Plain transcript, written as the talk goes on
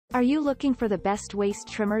Are you looking for the best waist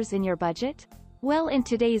trimmers in your budget? Well, in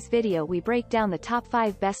today's video we break down the top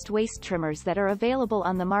 5 best waist trimmers that are available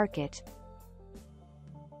on the market.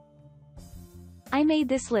 I made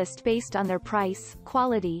this list based on their price,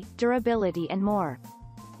 quality, durability and more.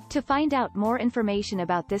 To find out more information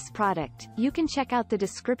about this product, you can check out the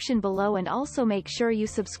description below and also make sure you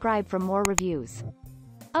subscribe for more reviews.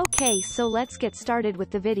 Okay, so let's get started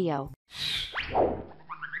with the video.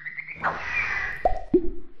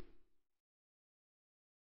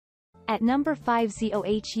 At number 5,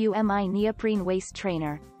 ZOHUMI Neoprene Waist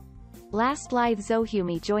Trainer. Last live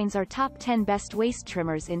ZOHUMI joins our top 10 best waist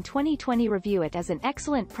trimmers in 2020. Review it as an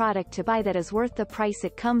excellent product to buy that is worth the price.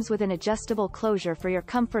 It comes with an adjustable closure for your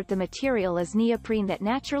comfort. The material is neoprene that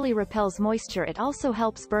naturally repels moisture. It also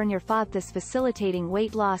helps burn your fat, thus facilitating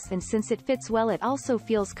weight loss, and since it fits well it also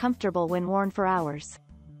feels comfortable when worn for hours.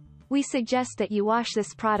 We suggest that you wash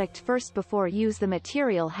this product first before use. The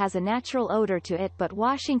material has a natural odor to it, but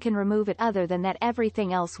washing can remove it. Other than that,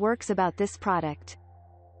 everything else works about this product.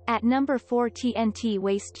 At number 4, TNT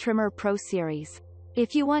Waist Trimmer Pro Series.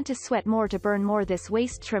 If you want to sweat more to burn more, this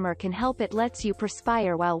waist trimmer can help. It lets you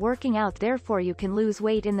perspire while working out, therefore you can lose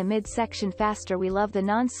weight in the midsection faster. We love the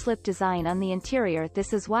non-slip design on the interior.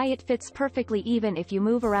 This is why it fits perfectly even if you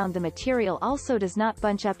move around. The material also does not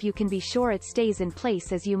bunch up. You can be sure it stays in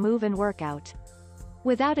place as you move and work out.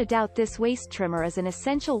 Without a doubt, this waist trimmer is an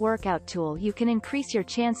essential workout tool. You can increase your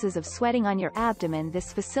chances of sweating on your abdomen.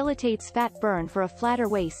 This facilitates fat burn for a flatter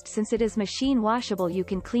waist. Since it is machine washable, you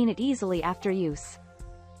can clean it easily after use.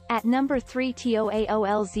 At number 3,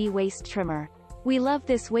 TOAOLZ Waist Trimmer. We love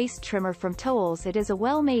this waist trimmer from TOAOLZ. It is a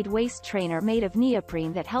well-made waist trainer made of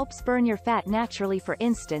neoprene that helps burn your fat naturally. For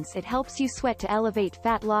instance, it helps you sweat to elevate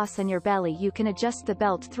fat loss on your belly. You can adjust the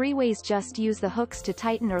belt 3 ways. Just use the hooks to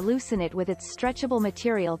tighten or loosen it. With its stretchable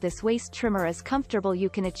material, this waist trimmer is comfortable. You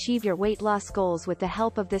can achieve your weight loss goals with the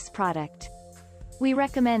help of this product. We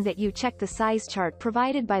recommend that you check the size chart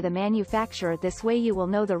provided by the manufacturer. This way you will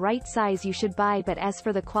know the right size you should buy. But as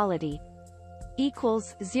for the quality,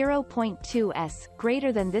 equals 0.2s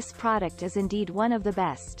greater than, this product is indeed one of the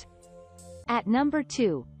best. At number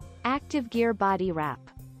 2, ActiveGear Body Wrap.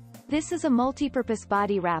 This is a multi-purpose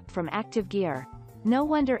body wrap from ActiveGear. No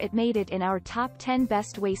wonder it made it in our top 10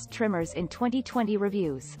 best waist trimmers in 2020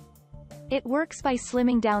 reviews. It works by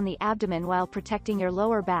slimming down the abdomen while protecting your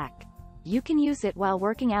lower back. You can use it while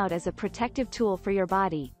working out as a protective tool for your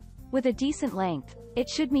body. With a decent length, it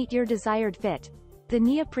should meet your desired fit. The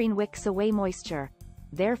neoprene wicks away moisture.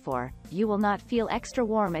 Therefore, you will not feel extra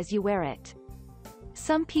warm as you wear it.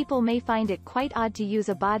 Some people may find it quite odd to use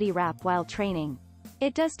a body wrap while training.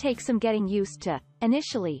 It does take some getting used to,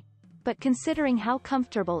 initially. But considering how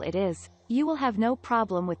comfortable it is, you will have no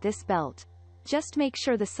problem with this belt. Just make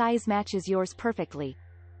sure the size matches yours perfectly.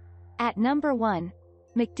 At number 1,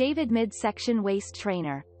 Mcdavid Midsection Waist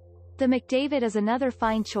Trainer. The Mcdavid is another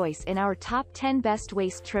fine choice in our top 10 best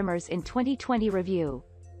waist trimmers in 2020 review.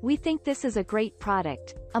 We think this is a great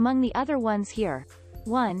product. Among the other ones here: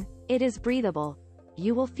 1. It is breathable.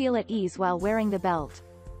 You will feel at ease while wearing the belt.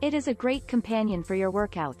 It is a great companion for your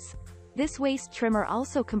workouts. This waist trimmer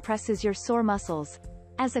also compresses your sore muscles.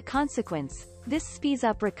 As a consequence, this speeds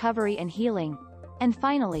up recovery and healing. And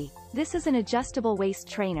finally, this is an adjustable waist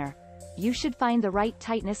trainer. You should find the right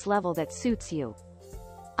tightness level that suits you.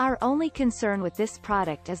 Our only concern with this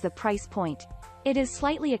product is the price point. It is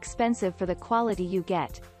slightly expensive for the quality you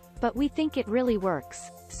get, but we think it really works,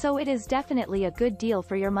 so it is definitely a good deal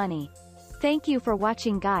for your money. Thank you for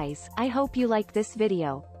watching, guys. I hope you liked this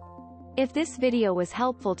video. If this video was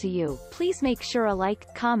helpful to you, please make sure a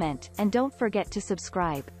like, comment, and don't forget to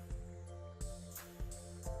subscribe.